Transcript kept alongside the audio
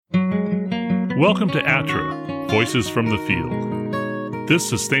Welcome to ATTRA, Voices from the Field. This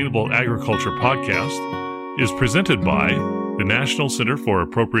Sustainable Agriculture podcast is presented by the National Center for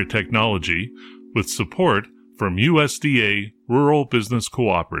Appropriate Technology with support from USDA Rural Business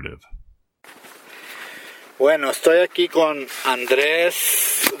Cooperative. Bueno, estoy aquí con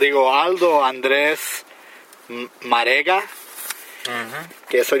Aldo Andrés Marega,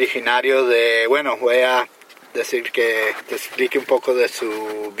 que es originario de, voy a decir que te explique un poco de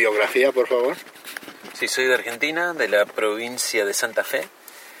su biografía, por favor. Sí, soy de Argentina, de la provincia de Santa Fe.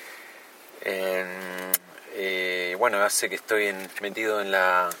 Hace que estoy metido en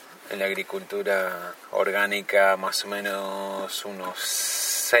la agricultura orgánica más o menos unos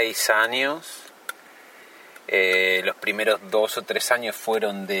 6 años. Los primeros 2 o 3 años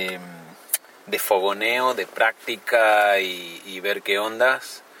fueron de fogoneo, de práctica y ver qué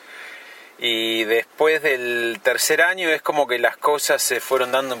ondas. Y después del tercer año es como que las cosas se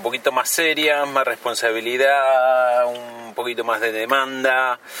fueron dando un poquito más serias, más responsabilidad, un poquito más de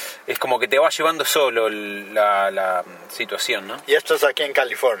demanda. Es como que te va llevando solo la situación, ¿no? ¿Y esto es aquí en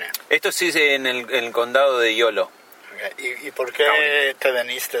California? Esto sí es en el condado de Yolo. Okay. ¿Y por qué te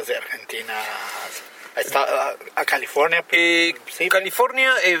viniste de Argentina a California? Sí.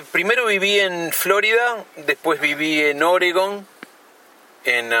 California, primero viví en Florida, después viví en Oregon,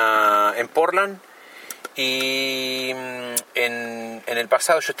 en Portland, y en el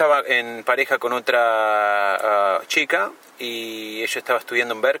pasado yo estaba en pareja con otra chica y ella estaba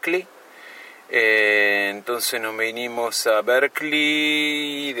estudiando en Berkeley. Entonces nos vinimos a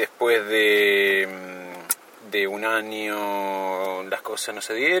Berkeley. Después de un año las cosas no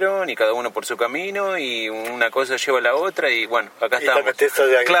se dieron y cada uno por su camino y una cosa lleva a la otra y acá estamos. Te metiste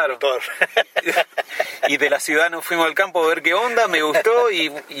de agricultor. Claro. Y de la ciudad nos fuimos al campo a ver qué onda, me gustó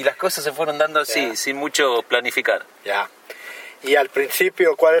y las cosas se fueron dando así, sin mucho planificar. Ya. Y al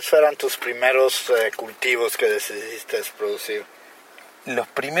principio, ¿cuáles eran tus primeros cultivos que decidiste producir? Los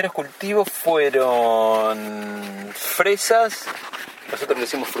primeros cultivos fueron fresas, nosotros le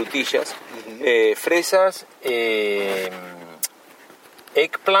decimos frutillas, fresas,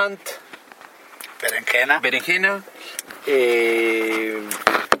 eggplant, berenjena,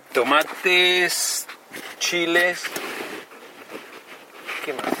 tomates, chiles,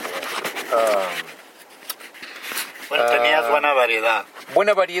 ¿qué más? Tenías buena variedad.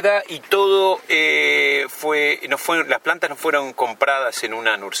 Buena variedad y todo las plantas no fueron compradas en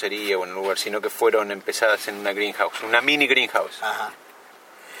una nursería o en un lugar, sino que fueron empezadas en una greenhouse, una mini greenhouse. Ajá.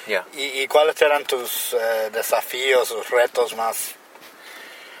 Yeah. ¿Y cuáles eran tus desafíos, tus retos más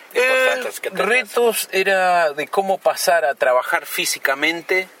importantes que tenías? Retos era de cómo pasar a trabajar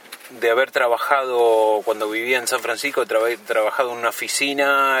físicamente, de haber trabajado cuando vivía en San Francisco, trabajado en una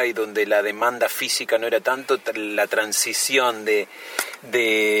oficina y donde la demanda física no era tanto, la transición de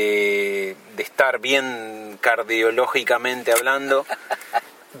estar bien cardiológicamente hablando,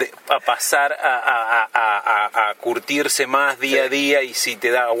 a pasar a curtirse más día a día y si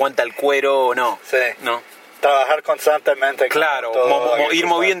te aguanta el cuero o no. Sí. ¿No? Trabajar constantemente. Claro, ir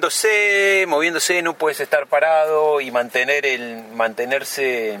moviéndose, no puedes estar parado y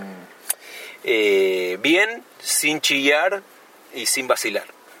mantenerse bien, sin chillar y sin vacilar.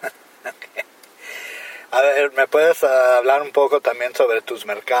 Okay. A ver, ¿me puedes hablar un poco también sobre tus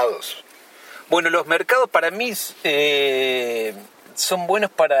mercados? Bueno, los mercados para mí son buenos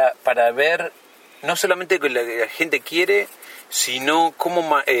para ver no solamente lo que la gente quiere, sino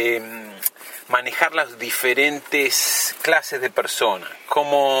cómo manejar las diferentes clases de personas,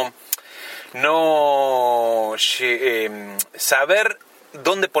 cómo saber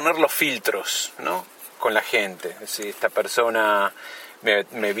dónde poner los filtros, ¿no? Con la gente. Si esta persona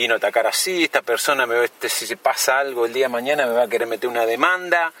me vino a atacar así, esta persona si se pasa algo el día de mañana me va a querer meter una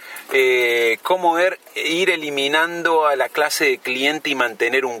demanda, cómo ir eliminando a la clase de cliente y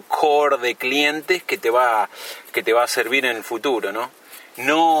mantener un core de clientes que te va a servir en el futuro, ¿no?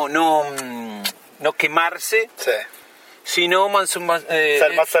 No quemarse, sí, sino ser más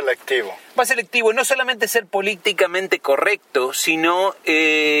selectivo. Más selectivo, no solamente ser políticamente correcto, sino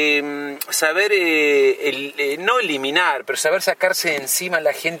saber, no eliminar, pero saber sacarse de encima a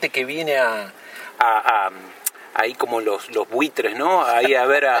la gente que viene ahí como los buitres, ¿no? Ahí a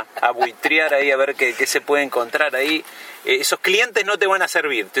buitrear, ahí a ver qué se puede encontrar ahí. Esos clientes no te van a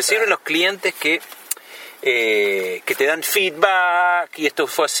servir, te sirven los clientes que te dan feedback y esto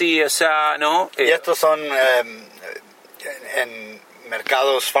fue así, o sea, ¿no? Y estos son en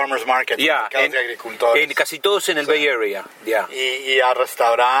mercados, farmers markets, mercados de agricultores. Casi todos en el Bay Area. Y a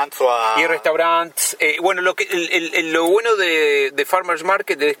restaurantes Y restaurantes. Bueno, lo bueno de farmers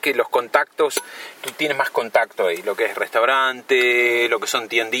market es que los contactos, tú tienes más contacto ahí, lo que es restaurante, lo que son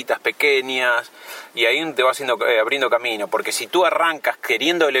tienditas pequeñas, y ahí te va abriendo camino, porque si tú arrancas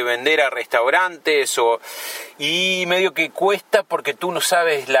queriéndole vender a restaurantes y medio que cuesta porque tú no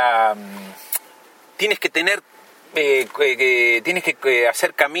sabes tienes que tener tienes que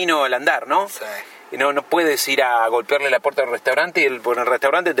hacer camino al andar, ¿no? Sí. No puedes ir a golpearle la puerta del restaurante y por el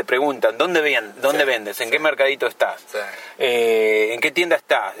restaurante te preguntan ¿dónde vendes? ¿En qué mercadito estás? Sí. ¿En qué tienda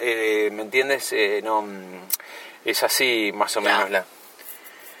estás? ¿Me entiendes? No, es así más o menos la...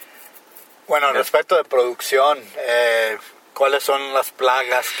 Bueno, respecto de producción, ¿cuáles son las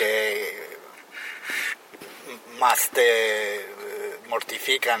plagas que más te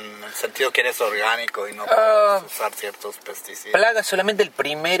mortifican, en el sentido que eres orgánico y no puedes usar ciertos pesticidas? Plagas, solamente el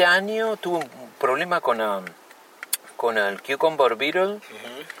primer año tuve un problema con el cucumber beetle.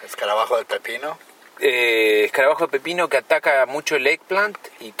 Escarabajo del pepino. Escarabajo de pepino que ataca mucho el eggplant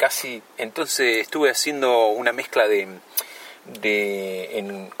y casi, entonces estuve haciendo una mezcla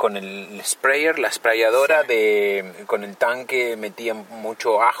con el sprayer, la sprayadora, sí. Con el tanque metía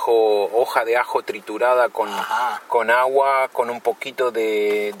mucho ajo, hoja de ajo triturada con agua, con un poquito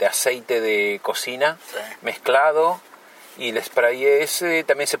de aceite de cocina, sí. Mezclado, y el sprayé ese.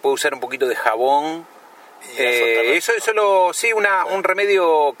 También se puede usar un poquito de jabón. Eso sí, un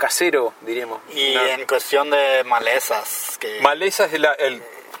remedio casero, diríamos. Y en cuestión de malezas, malezas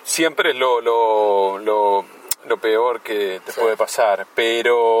siempre es lo peor que te puede pasar,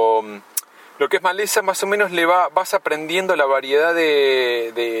 pero lo que es maleza más o menos vas aprendiendo la variedad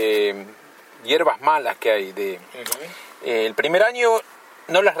de hierbas malas que hay. El primer año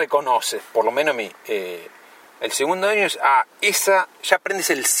no las reconoces, por lo menos a mí. El segundo año ya aprendes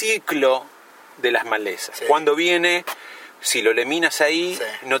el ciclo de las malezas. Sí. Cuando viene, si lo eliminas ahí, sí.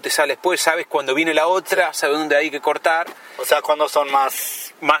 No te sale después, sabes cuando viene la otra, sí. Sabes dónde hay que cortar. O sea, cuando son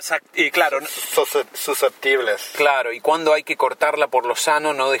más claro, susceptibles. Claro, y cuando hay que cortarla por lo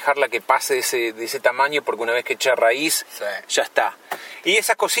sano, no dejarla que pase de ese tamaño, porque una vez que echa raíz, sí. Ya está. Y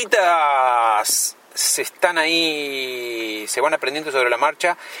esas cositas se están ahí, se van aprendiendo sobre la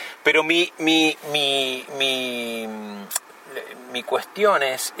marcha, pero mi cuestión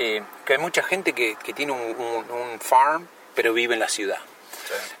es que hay mucha gente que tiene un farm, pero vive en la ciudad,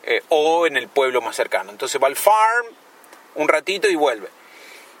 sí. O en el pueblo más cercano. Entonces va al farm un ratito y vuelve.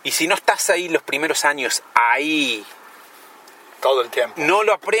 Y si no estás ahí los primeros años, ahí todo el tiempo, no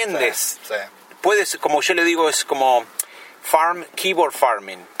lo aprendes. Sí, sí. Puedes, como yo le digo, es como keyboard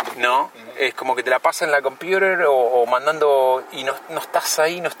farming, ¿no? Uh-huh. Es como que te la pasas en la computer o mandando y no estás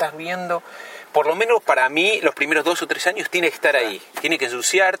ahí, no estás viendo. Por lo menos para mí, los primeros 2 o 3 años tiene que estar ahí. Tiene que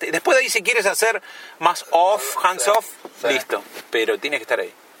ensuciarte. Después de ahí, si quieres hacer más hands off, sí. Listo. Pero tienes que estar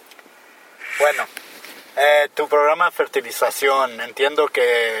ahí. Bueno, tu programa de fertilización, entiendo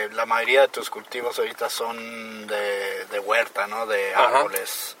que la mayoría de tus cultivos ahorita son de huerta, ¿no? De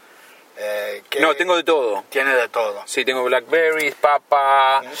árboles. No, tengo de todo. Tiene de todo. Sí, tengo blackberries,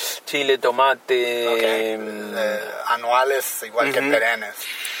 papa, chile, tomate. Okay. Anuales igual que perennes.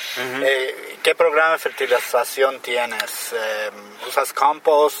 ¿Qué programa de fertilización tienes? ¿Usas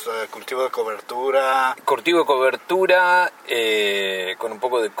compost, cultivo de cobertura? Cultivo de cobertura, con un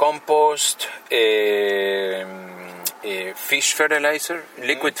poco de compost, fish fertilizer,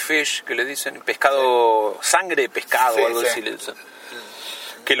 liquid fish, que le dicen, pescado, sí. Sangre de pescado, sí, o algo sí. Así le dicen.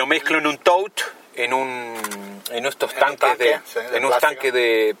 Que lo mezclo en un tote, en estos tanques en un tanque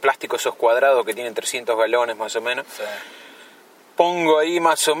de plástico esos cuadrados que tienen 300 galones más o menos. Sí. Pongo ahí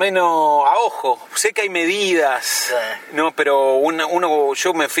más o menos a ojo. Sé que hay medidas, sí. No, pero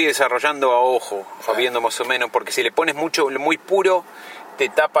yo me fui desarrollando a ojo, sí. Viendo más o menos, porque si le pones muy puro, te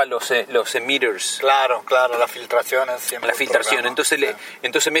tapa los emitters. Claro, la filtración es siempre la filtración. Entonces, sí.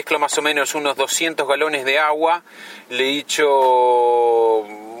 Entonces mezclo más o menos unos 200 galones de agua, le echo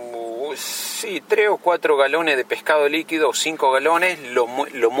 3 o 4 galones de pescado líquido o 5 galones, lo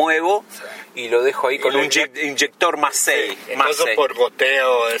muevo, sí. Y lo dejo ahí con un inyector Massey. Sí. Entonces por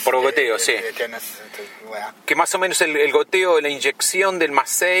goteo. Por goteo, sí. Bueno. Que más o menos el goteo, la inyección del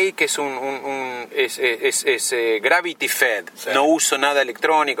Massey, que es es gravity fed, sí. No uso nada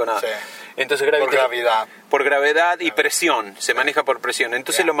electrónico, nada. Sí. Entonces, por gravedad y presión, se maneja por presión.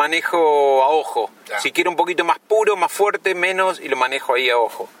 Entonces lo manejo a ojo. Si quiero un poquito más puro, más fuerte, menos, y lo manejo ahí a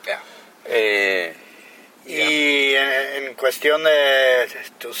ojo. Y en cuestión de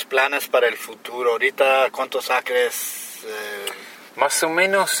tus planes para el futuro, ahorita, ¿cuántos acres? Más o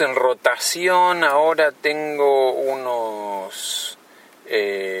menos en rotación, ahora tengo unos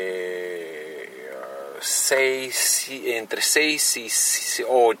entre 6 y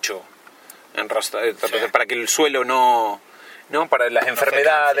 8 para que el suelo no para las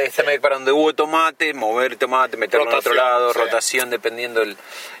enfermedades, también para donde hubo tomate, mover tomate, meterlo en otro lado, rotación dependiendo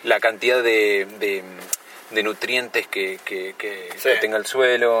la cantidad de nutrientes que tenga el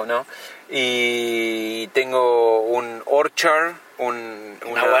suelo, ¿no? Y tengo un orchard,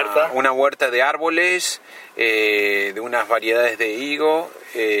 una huerta de árboles, de unas variedades de higo,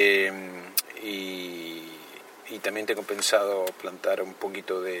 y también tengo pensado plantar un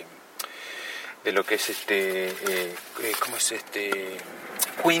poquito de lo que es ¿cómo es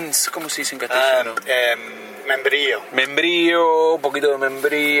queens? ¿Cómo se dice en castellano? Membrillo, un poquito de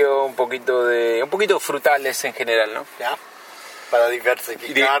membrillo, un poquito de frutales en general, ¿no? Ya, para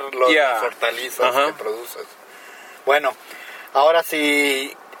diversificar los hortalizas que produces. Bueno, ahora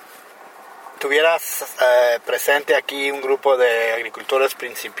si tuvieras presente aquí un grupo de agricultores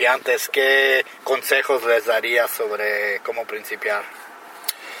principiantes, ¿qué consejos les darías sobre cómo principiar?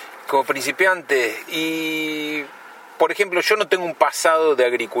 Como principiante, y por ejemplo, yo no tengo un pasado de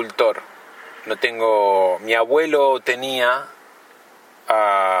agricultor. Mi abuelo tenía,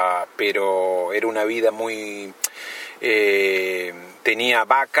 pero era una vida muy... tenía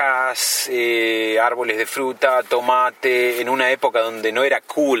vacas, árboles de fruta, tomate, en una época donde no era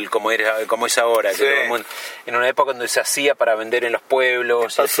cool como es ahora, sí. En una época donde se hacía para vender en los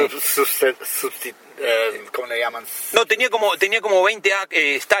pueblos. ¿Cómo le llaman? No, tenía como 20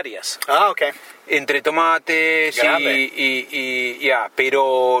 hectáreas. Ok. Entre tomates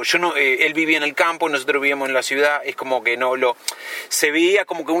pero yo no, él vivía en el campo, nosotros vivíamos en la ciudad, es como que se veía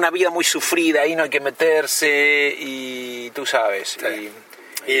como que una vida muy sufrida, ahí no hay que meterse, y tú sabes. Sí.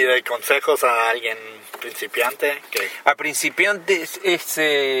 ¿Y de consejos a alguien principiante? A principiantes es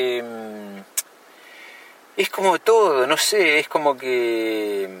como todo, no sé, es como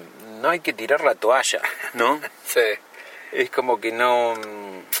que no hay que tirar la toalla, ¿no? Sí. Es como que no...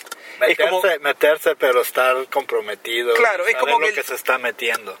 Meterse, pero estar comprometido. Claro, es como que se está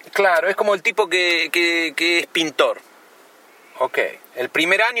metiendo. Claro, es como el tipo que es pintor. Ok, el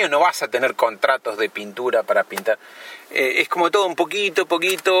primer año no vas a tener contratos de pintura para pintar. Es como todo un poquito, ¿no?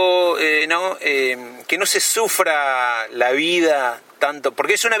 Que no se sufra la vida tanto,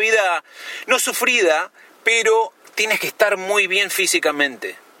 porque es una vida no sufrida, pero tienes que estar muy bien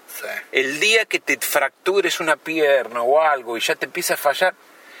físicamente. Sí. El día que te fractures una pierna o algo y ya te empieza a fallar,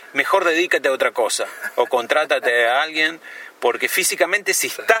 mejor dedícate a otra cosa o contrátate a alguien, porque físicamente si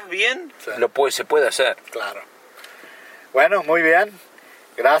estás bien, se puede hacer. Claro. Bueno, muy bien.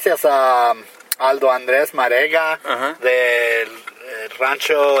 Gracias a Aldo Andrés Marega del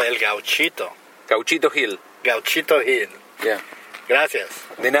rancho El Gauchito. Gauchito Hill. Yeah. Gracias.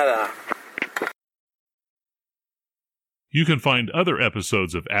 De nada. You can find other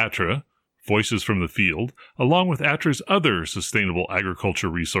episodes of ATTRA, Voices from the Field, along with ATTRA's other sustainable agriculture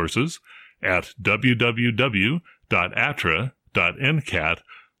resources at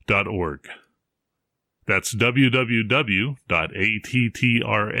www.attra.ncat.org. That's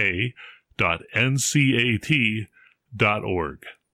www.attra.ncat.org.